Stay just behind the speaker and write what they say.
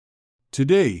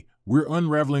Today, we're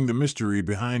unraveling the mystery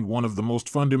behind one of the most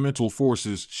fundamental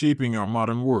forces shaping our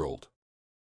modern world: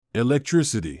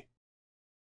 electricity.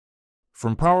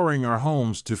 From powering our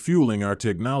homes to fueling our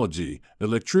technology,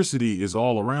 electricity is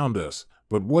all around us,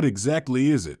 but what exactly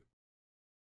is it?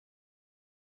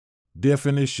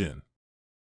 Definition: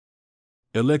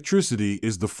 electricity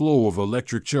is the flow of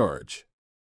electric charge.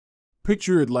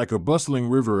 Picture it like a bustling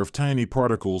river of tiny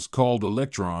particles called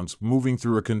electrons moving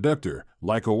through a conductor,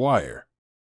 like a wire.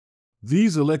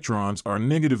 These electrons are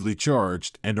negatively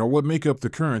charged and are what make up the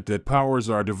current that powers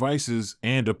our devices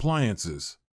and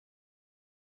appliances.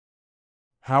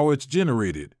 How it's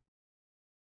generated.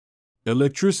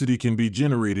 Electricity can be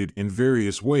generated in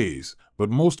various ways, but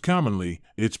most commonly,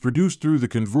 it's produced through the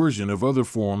conversion of other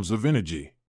forms of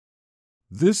energy.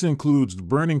 This includes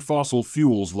burning fossil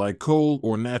fuels like coal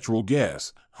or natural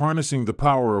gas, harnessing the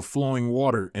power of flowing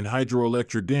water in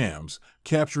hydroelectric dams,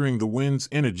 capturing the wind's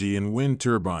energy in wind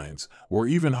turbines, or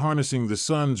even harnessing the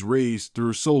sun's rays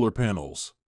through solar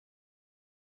panels.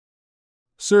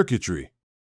 Circuitry.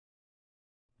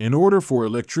 In order for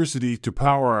electricity to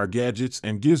power our gadgets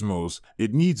and gizmos,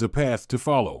 it needs a path to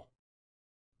follow.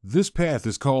 This path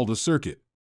is called a circuit.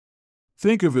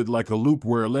 Think of it like a loop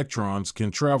where electrons can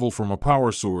travel from a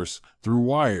power source, through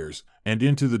wires, and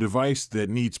into the device that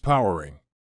needs powering.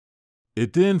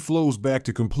 It then flows back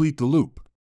to complete the loop.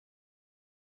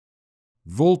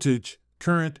 Voltage,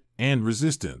 current, and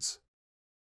resistance.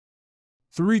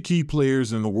 Three key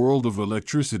players in the world of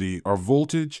electricity are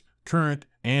voltage, current,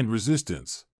 and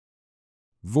resistance.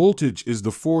 Voltage is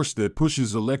the force that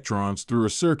pushes electrons through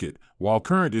a circuit, while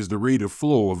current is the rate of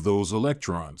flow of those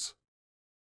electrons.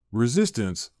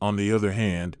 Resistance, on the other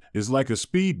hand, is like a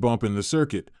speed bump in the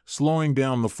circuit, slowing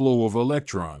down the flow of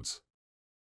electrons.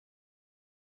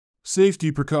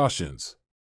 Safety precautions.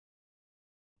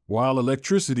 While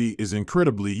electricity is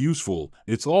incredibly useful,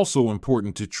 it's also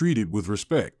important to treat it with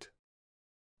respect.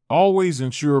 Always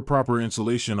ensure proper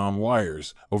insulation on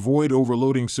wires, avoid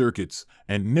overloading circuits,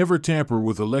 and never tamper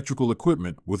with electrical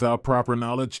equipment without proper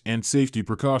knowledge and safety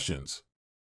precautions.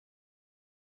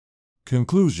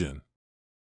 Conclusion.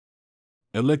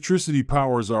 Electricity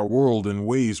powers our world in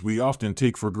ways we often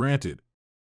take for granted.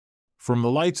 From the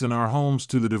lights in our homes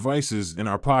to the devices in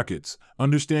our pockets,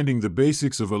 understanding the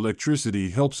basics of electricity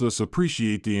helps us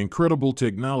appreciate the incredible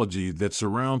technology that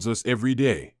surrounds us every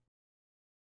day.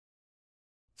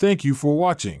 Thank you for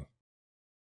watching.